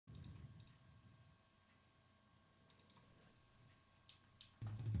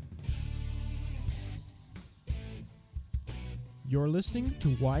You're listening to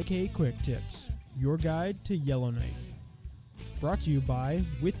YK Quick Tips, your guide to Yellowknife. Brought to you by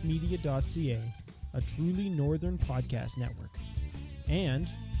withmedia.ca, a truly northern podcast network,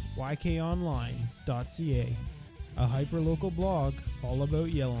 and ykonline.ca, a hyperlocal blog all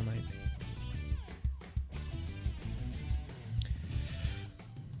about Yellowknife.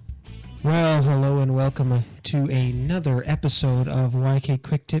 Well, hello and welcome to another episode of YK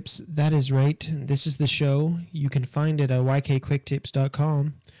Quick Tips. That is right. This is the show. You can find it at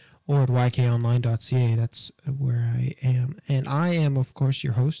ykquicktips.com or at ykonline.ca. That's where I am. And I am, of course,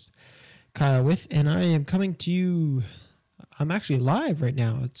 your host, Kyle With, and I am coming to you. I'm actually live right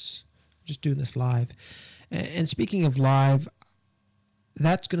now. I'm just doing this live. And speaking of live,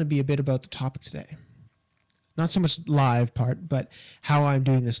 that's going to be a bit about the topic today. Not so much live part, but how I'm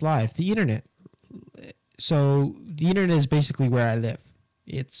doing this live. The internet. So the internet is basically where I live.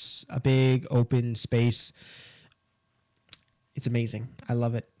 It's a big open space. It's amazing. I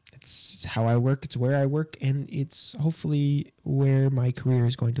love it. It's how I work. It's where I work, and it's hopefully where my career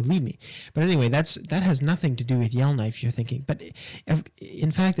is going to lead me. But anyway, that has nothing to do with Yellowknife, you're thinking. But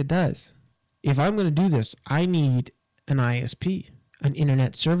in fact, it does. If I'm going to do this, I need an ISP, an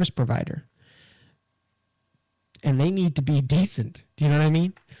internet service provider. And they need to be decent. Do you know what I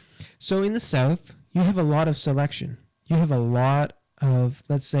mean? So in the South, you have a lot of selection. You have a lot of,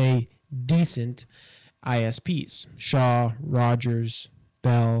 let's say, decent ISPs. Shaw, Rogers,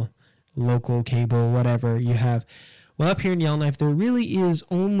 Bell, local cable, whatever you have. Well, up here in Yellowknife, there really is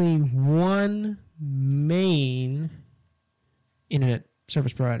only one main internet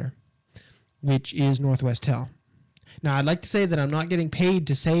service provider, which is Northwest Tel. Now, I'd like to say that I'm not getting paid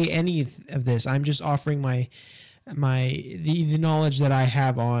to say any of this. I'm just offering the knowledge that I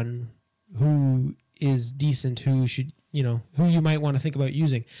have on who is decent, who should, who you might want to think about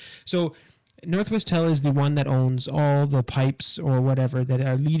using. So Northwest Tel is the one that owns all the pipes or whatever that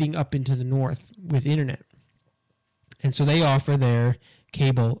are leading up into the north with internet. And so they offer their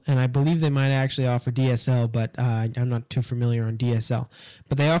cable, and I believe they might actually offer DSL, but I'm not too familiar on DSL.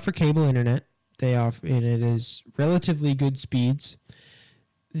 But they offer cable internet. And it is relatively good speeds.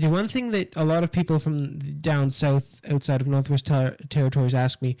 The one thing that a lot of people from down south, outside of Northwest Territories,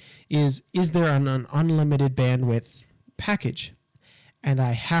 ask me is there an unlimited bandwidth package? And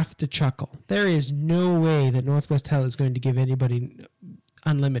I have to chuckle. There is no way that Northwest Tel is going to give anybody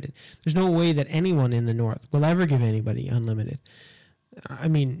unlimited. There's no way that anyone in the north will ever give anybody unlimited. I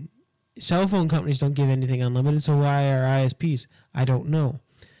mean, cell phone companies don't give anything unlimited, so why are ISPs? I don't know.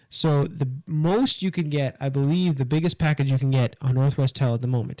 So the most you can get, I believe the biggest package you can get on Northwest Tel at the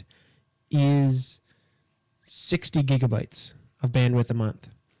moment is 60 gigabytes of bandwidth a month.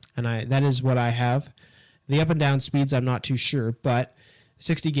 And that is what I have. The up and down speeds, I'm not too sure, but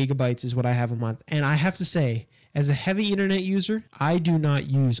 60 gigabytes is what I have a month. And I have to say, as a heavy internet user, I do not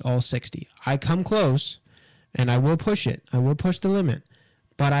use all 60. I come close, and I will push it. I will push the limit,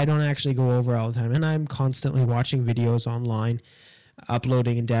 but I don't actually go over all the time. And I'm constantly watching videos online,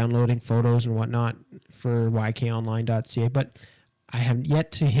 uploading and downloading photos and whatnot for ykonline.ca, but I have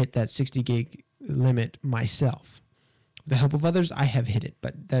yet to hit that 60 gig limit myself. With the help of others, I have hit it,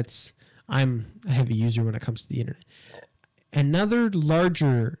 but I'm a heavy user when it comes to the internet. Another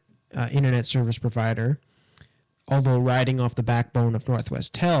larger internet service provider, although riding off the backbone of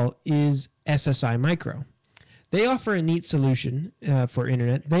Northwest Tel, is SSI Micro. They offer a neat solution for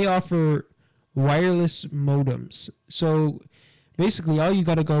internet. They offer wireless modems. So basically, all you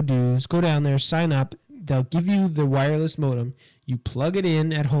got to go do is go down there, sign up. They'll give you the wireless modem. You plug it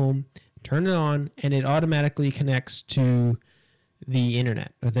in at home, turn it on, and it automatically connects to the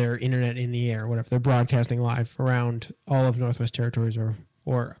internet, or their internet in the air, whatever. They're broadcasting live around all of Northwest Territories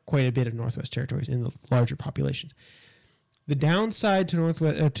or quite a bit of Northwest Territories in the larger populations. The downside to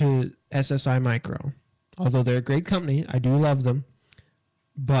SSI Micro, although they're a great company, I do love them,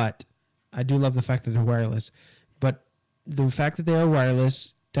 but I do love the fact that they're wireless. But the fact that they are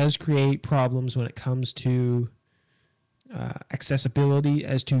wireless does create problems when it comes to accessibility,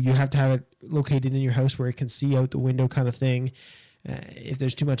 as to you have to have it located in your house where it can see out the window kind of thing. If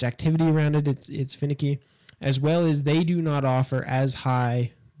there's too much activity around it, it's finicky. As well as they do not offer as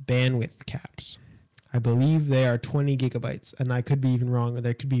high bandwidth caps. I believe they are 20 gigabytes, and I could be even wrong, or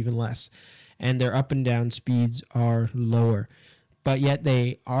they could be even less. And their up and down speeds are lower. But yet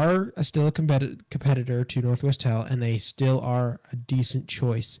they are still a competitor to Northwest Tel, and they still are a decent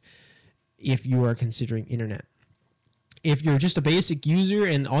choice if you are considering internet. If you're just a basic user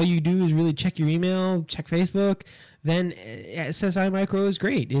and all you do is really check your email, check Facebook, then SSI Micro is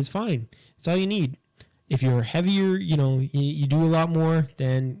great. It's fine. It's all you need. If you're heavier, you do a lot more,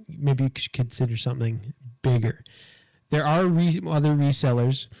 then maybe you should consider something bigger. There are other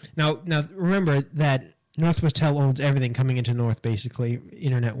resellers. Now remember that Northwestel owns everything coming into North, basically,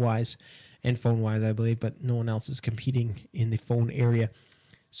 internet-wise and phone-wise, I believe, but no one else is competing in the phone area.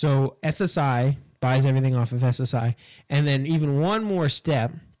 So SSI buys everything off of SSI. And then even one more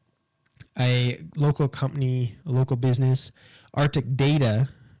step, a local company, a local business, Arctic Data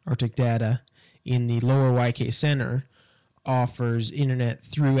in the lower YK Center offers internet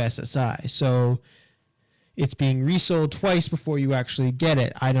through SSI. So it's being resold twice before you actually get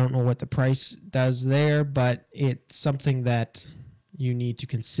it. I don't know what the price does there, but it's something that you need to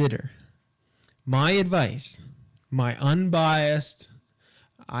consider. My advice, my unbiased,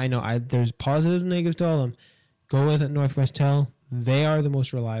 I know there's positives and negatives to all of them. Go with it, Northwestel. They are the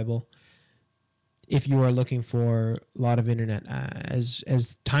most reliable if you are looking for a lot of internet. As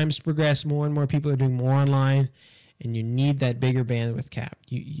times progress, more and more people are doing more online, and you need that bigger bandwidth cap.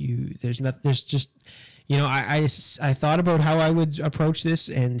 I thought about how I would approach this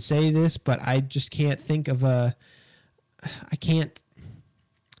and say this, but I just can't think of I can't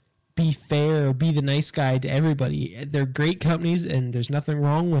be fair or be the nice guy to everybody. They're great companies and there's nothing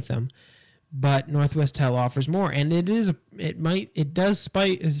wrong with them, but Northwestel offers more, and it does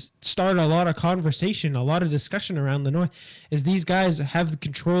start a lot of conversation, a lot of discussion around the North, as these guys have the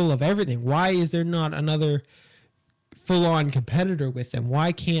control of everything. Why is there not another full-on competitor with them?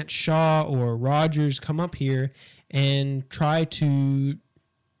 Why can't Shaw or Rogers come up here and try to,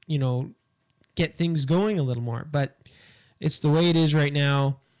 get things going a little more? But it's the way it is right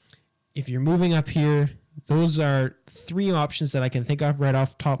now. If you're moving up here, those are three options that I can think of right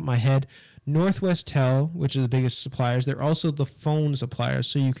off the top of my head. Northwestel, which are the biggest suppliers, they're also the phone suppliers,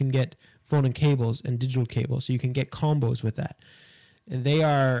 so you can get phone and cables and digital cables, so you can get combos with that. And they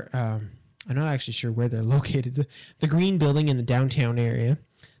are, I'm not actually sure where they're located. The green building in the downtown area.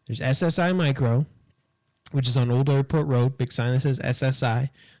 There's SSI Micro, which is on Old Airport Road, big sign that says SSI.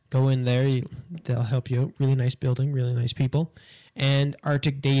 Go in there, they'll help you out. Really nice building, really nice people. And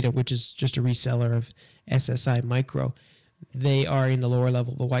Arctic Data, which is just a reseller of SSI Micro. They are in the lower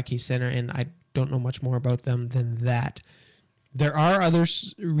level, the YK Center, and I don't know much more about them than that. There are other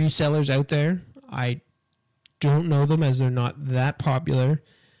resellers out there. I don't know them as they're not that popular.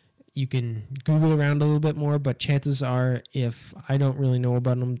 You can Google around a little bit more, but chances are, if I don't really know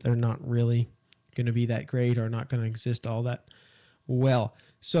about them, they're not really going to be that great or not going to exist all that well.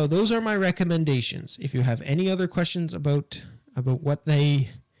 So those are my recommendations. If you have any other questions about what they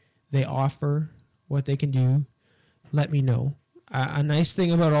offer, what they can do, let me know. A nice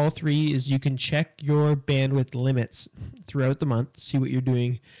thing about all three is you can check your bandwidth limits throughout the month, see what you're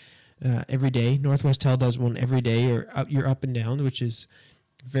doing every day. Northwestel does one every day, or you're up and down, which is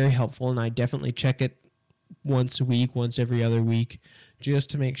very helpful, and I definitely check it once a week, once every other week, just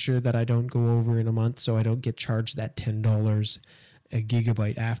to make sure that I don't go over in a month, so I don't get charged that $10 a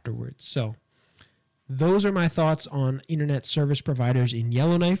gigabyte afterwards. So those are my thoughts on internet service providers in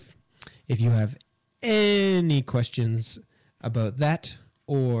Yellowknife. If you have any questions about that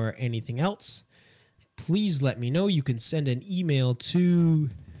or anything else, please let me know. You can send an email to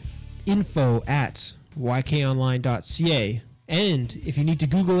info@ykonline.ca. And if you need to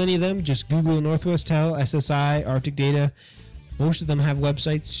Google any of them, just Google Northwestel, SSI, Arctic Data. Most of them have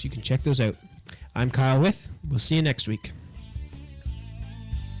websites. You can check those out. I'm Kyle With. We'll see you next week.